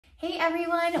Hey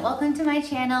everyone, welcome to my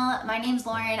channel. My name's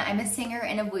Lauren. I'm a singer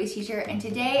and a voice teacher, and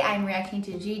today I'm reacting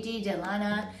to Gigi De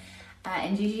Lana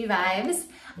and Gigi Vibes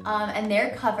and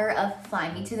their cover of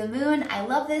Fly Me to the Moon. I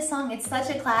love this song. It's such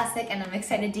a classic and I'm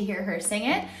excited to hear her sing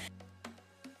it.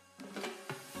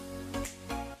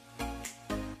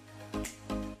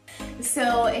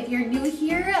 So if you're new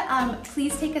here,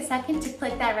 please take a second to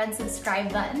click that red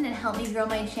subscribe button and help me grow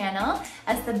my channel.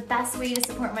 That's the best way to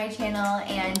support my channel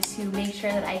and to make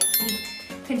sure that I keep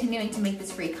continuing to make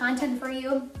this free content for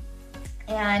you.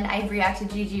 And I've reacted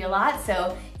to Gigi a lot,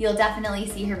 so you'll definitely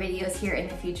see her videos here in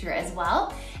the future as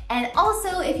well. And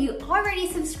also, if you already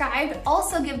subscribed,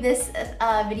 also give this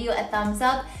video a thumbs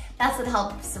up. That's what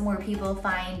helps more people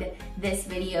find this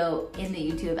video in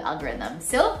the YouTube algorithm.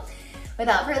 So,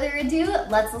 without further ado,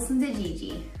 let's listen to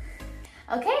Gigi.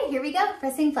 Okay, here we go,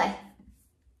 pressing play.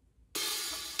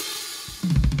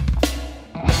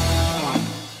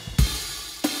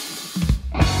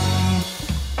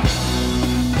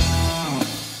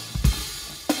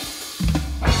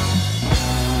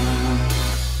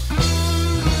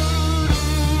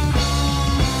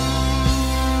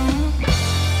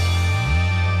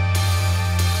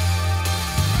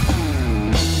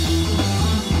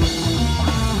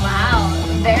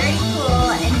 Very cool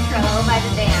intro by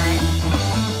the band.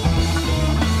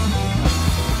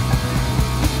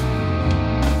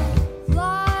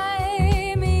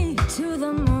 Fly me to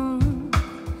the moon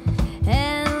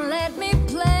and let me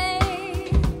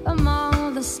play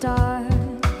among the stars.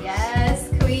 Yes,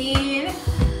 queen.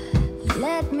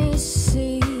 Let me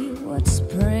see what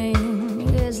spring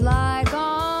is like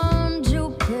on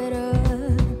Jupiter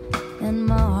and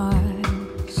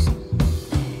Mars.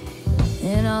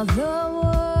 In other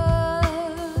words,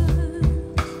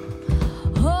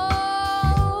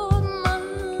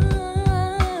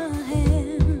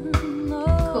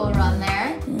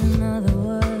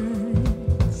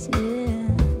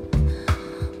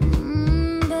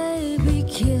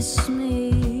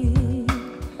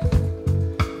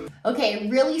 okay,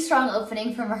 really strong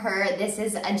opening from her. This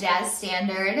is a jazz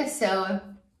standard, so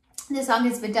this song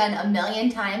has been done a million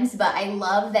times, but I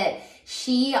love that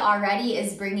she already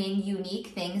is bringing unique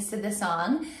things to the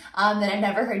song that I've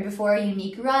never heard before.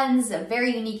 Unique runs, a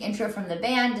very unique intro from the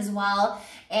band as well,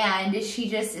 and she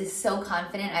just is so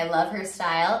confident. I love her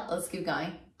style. Let's keep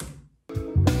going.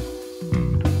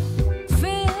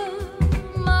 Fill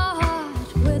my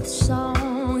heart with song.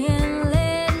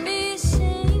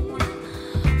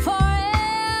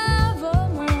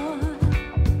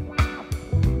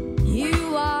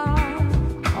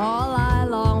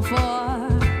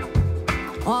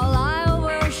 All I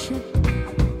worship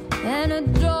and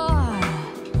adore.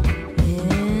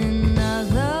 In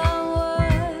other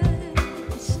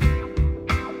words,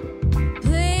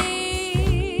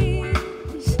 please,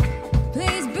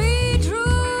 please be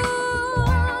true.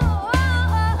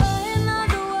 In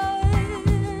other words,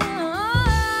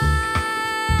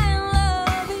 I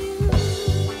love you.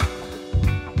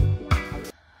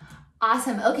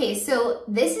 Awesome. Okay, so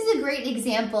this is a great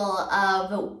example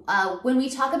of when we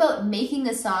talk about making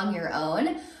the song your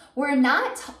own, we're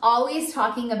not always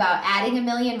talking about adding a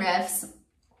million riffs,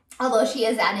 although she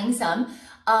is adding some,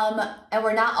 and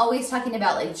we're not always talking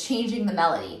about like changing the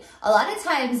melody. A lot of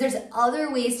times there's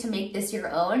other ways to make this your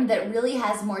own that really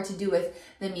has more to do with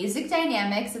the music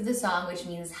dynamics of the song, which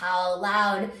means how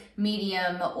loud,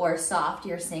 medium, or soft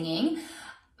you're singing,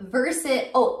 versus,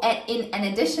 and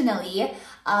additionally,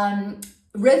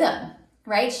 rhythm,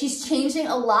 right? She's changing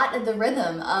a lot of the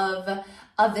rhythm of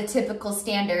the typical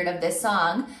standard of this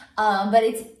song, but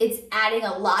it's adding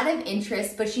a lot of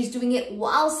interest, but she's doing it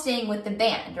while staying with the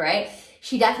band, right?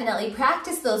 She definitely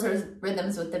practiced those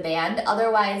rhythms with the band.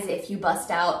 Otherwise, if you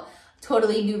bust out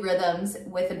totally new rhythms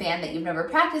with a band that you've never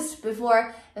practiced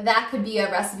before, that could be a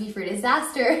recipe for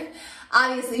disaster.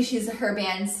 Obviously, her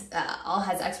band's all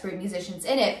has expert musicians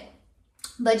in it,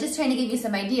 but just trying to give you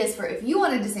some ideas for if you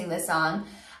wanted to sing this song,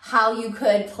 how you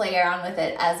could play around with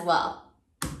it as well.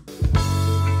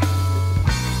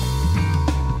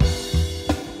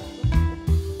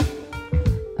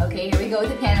 Okay, here we go with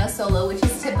the piano solo, which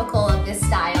is typical of this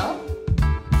style.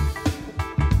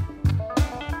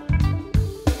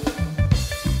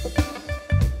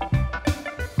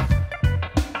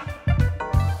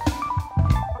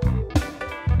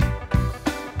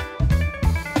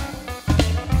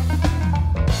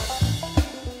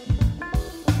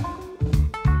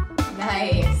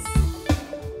 Nice.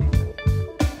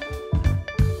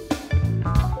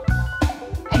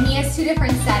 And he has two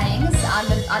different settings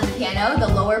on the piano. The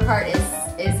lower part is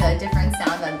a different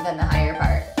sound than the higher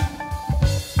part.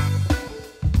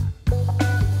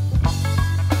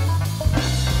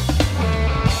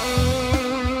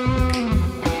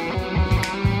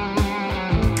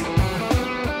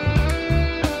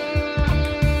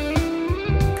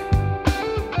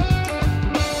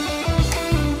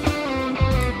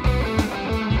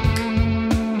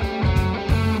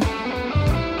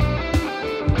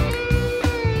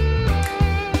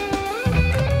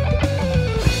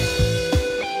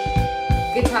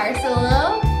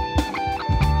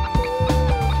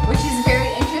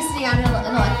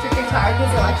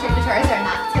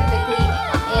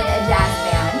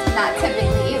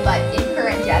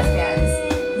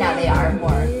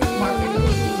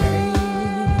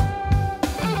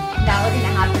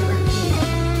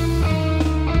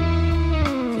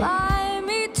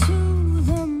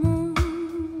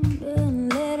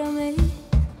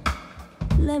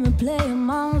 play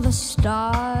among the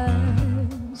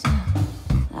stars.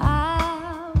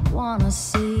 I wanna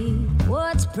see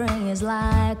what spring is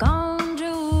like on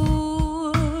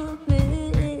Jupiter,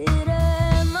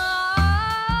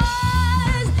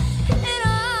 Mars. In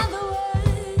other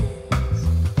words,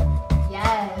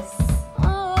 Yes.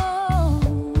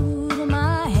 hold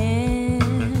my hand.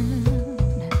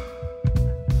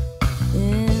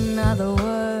 In other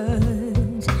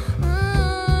words,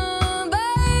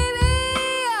 baby,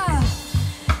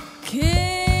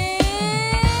 kiss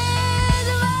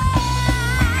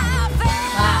my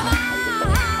favorite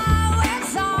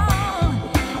song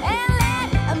and let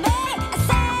me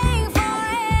sing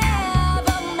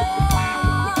forevermore.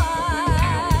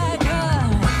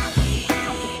 'Cause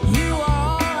you are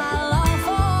all I long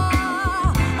for,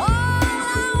 all I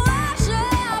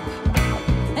worship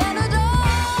and adore.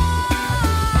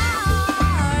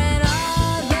 In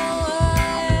other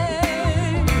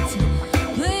words,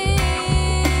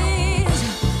 please,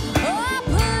 oh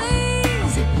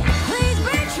please, please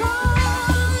be true.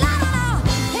 No, no, no.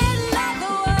 In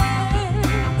other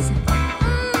words,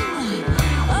 oh,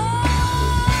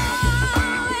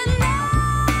 in other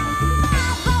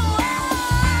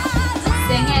words,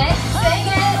 Sing it. Sing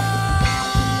it.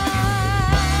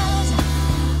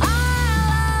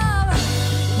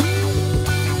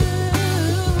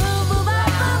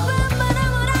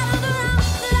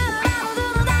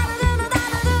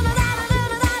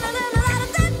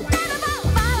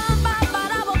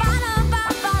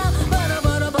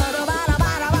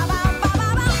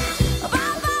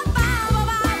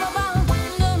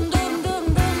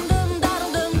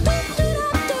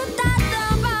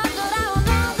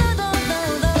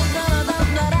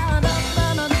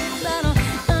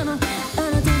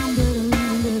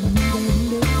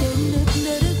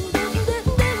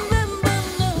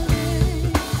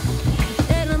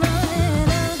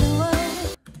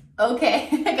 Okay,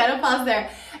 I gotta pause there.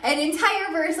 An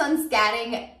entire verse on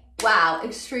scatting. Wow,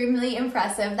 extremely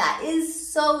impressive. That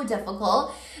is so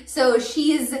difficult. So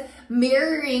she's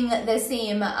mirroring the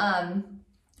same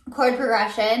chord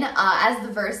progression as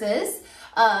the verses,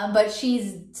 but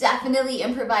she's definitely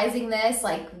improvising this.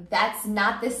 Like, that's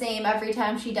not the same every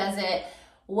time she does it.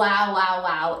 Wow, wow,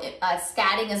 wow.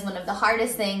 Scatting is one of the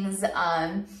hardest things,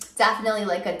 definitely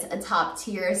like a top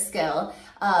tier skill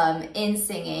in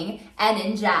singing and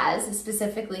in jazz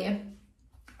specifically.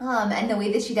 And the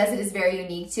way that she does it is very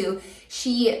unique too.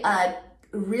 She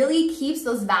really keeps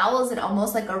those vowels in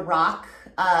almost like a rock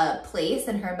place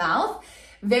in her mouth.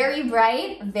 Very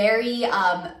bright, very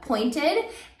pointed,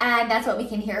 and that's what we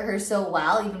can hear her so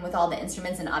well, even with all the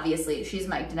instruments, and obviously she's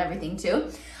mic'd and everything too.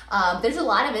 There's a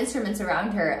lot of instruments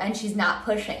around her, and she's not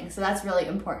pushing, so that's really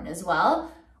important as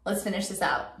well. Let's finish this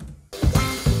out.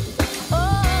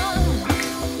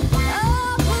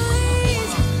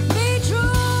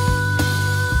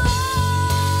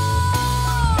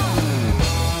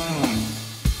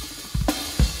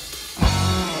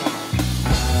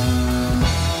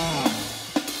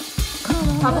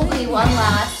 Probably one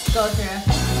last go through.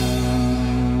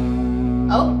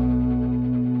 Oh,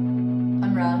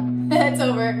 I'm wrong. It's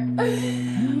over.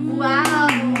 Wow.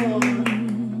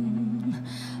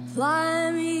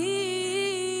 Fly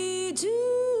me to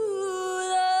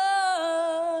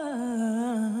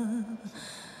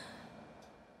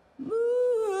the moon.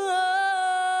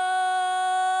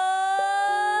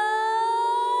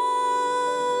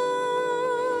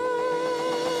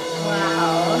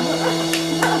 Wow.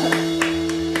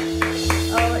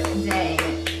 Oh, dang.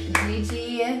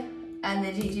 Gigi and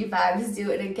the Gigi Vibes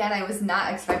do it again. I was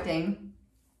not expecting,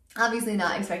 obviously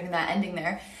not expecting that ending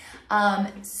there.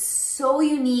 So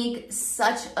unique,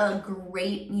 such a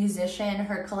great musician.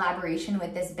 Her collaboration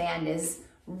with this band is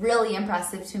really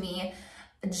impressive to me.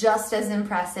 Just as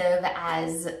impressive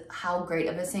as how great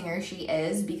of a singer she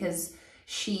is, because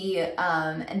she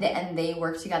and they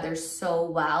work together so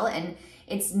well. And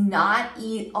it's not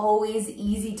always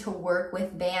easy to work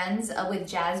with bands, with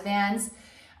jazz bands,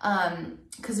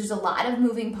 because there's a lot of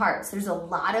moving parts. There's a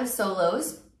lot of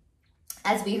solos.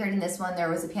 As we heard in this one, there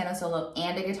was a piano solo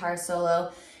and a guitar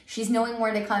solo. She's knowing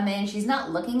where to come in. She's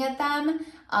not looking at them,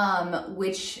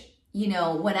 which, you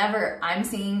know, whenever I'm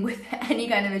singing with any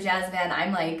kind of a jazz band,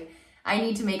 I'm like, I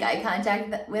need to make eye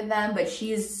contact with them, but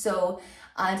she is so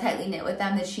tightly knit with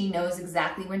them that she knows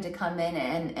exactly when to come in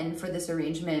and for this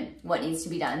arrangement, what needs to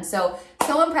be done. So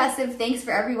impressive. Thanks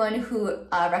for everyone who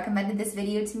recommended this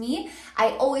video to me. I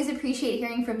always appreciate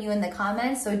hearing from you in the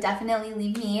comments, so definitely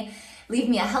leave leave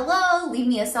me a hello, leave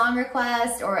me a song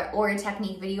request or a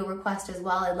technique video request as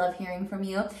well. I love hearing from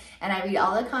you, and I read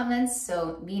all the comments,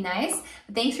 so be nice.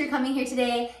 But thanks for coming here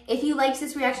today. If you liked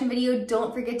this reaction video,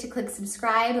 don't forget to click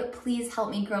subscribe. Please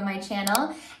help me grow my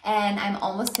channel, and I'm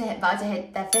almost about to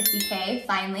hit that 50K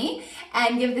finally,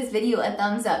 and give this video a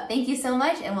thumbs up. Thank you so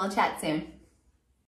much, and we'll chat soon.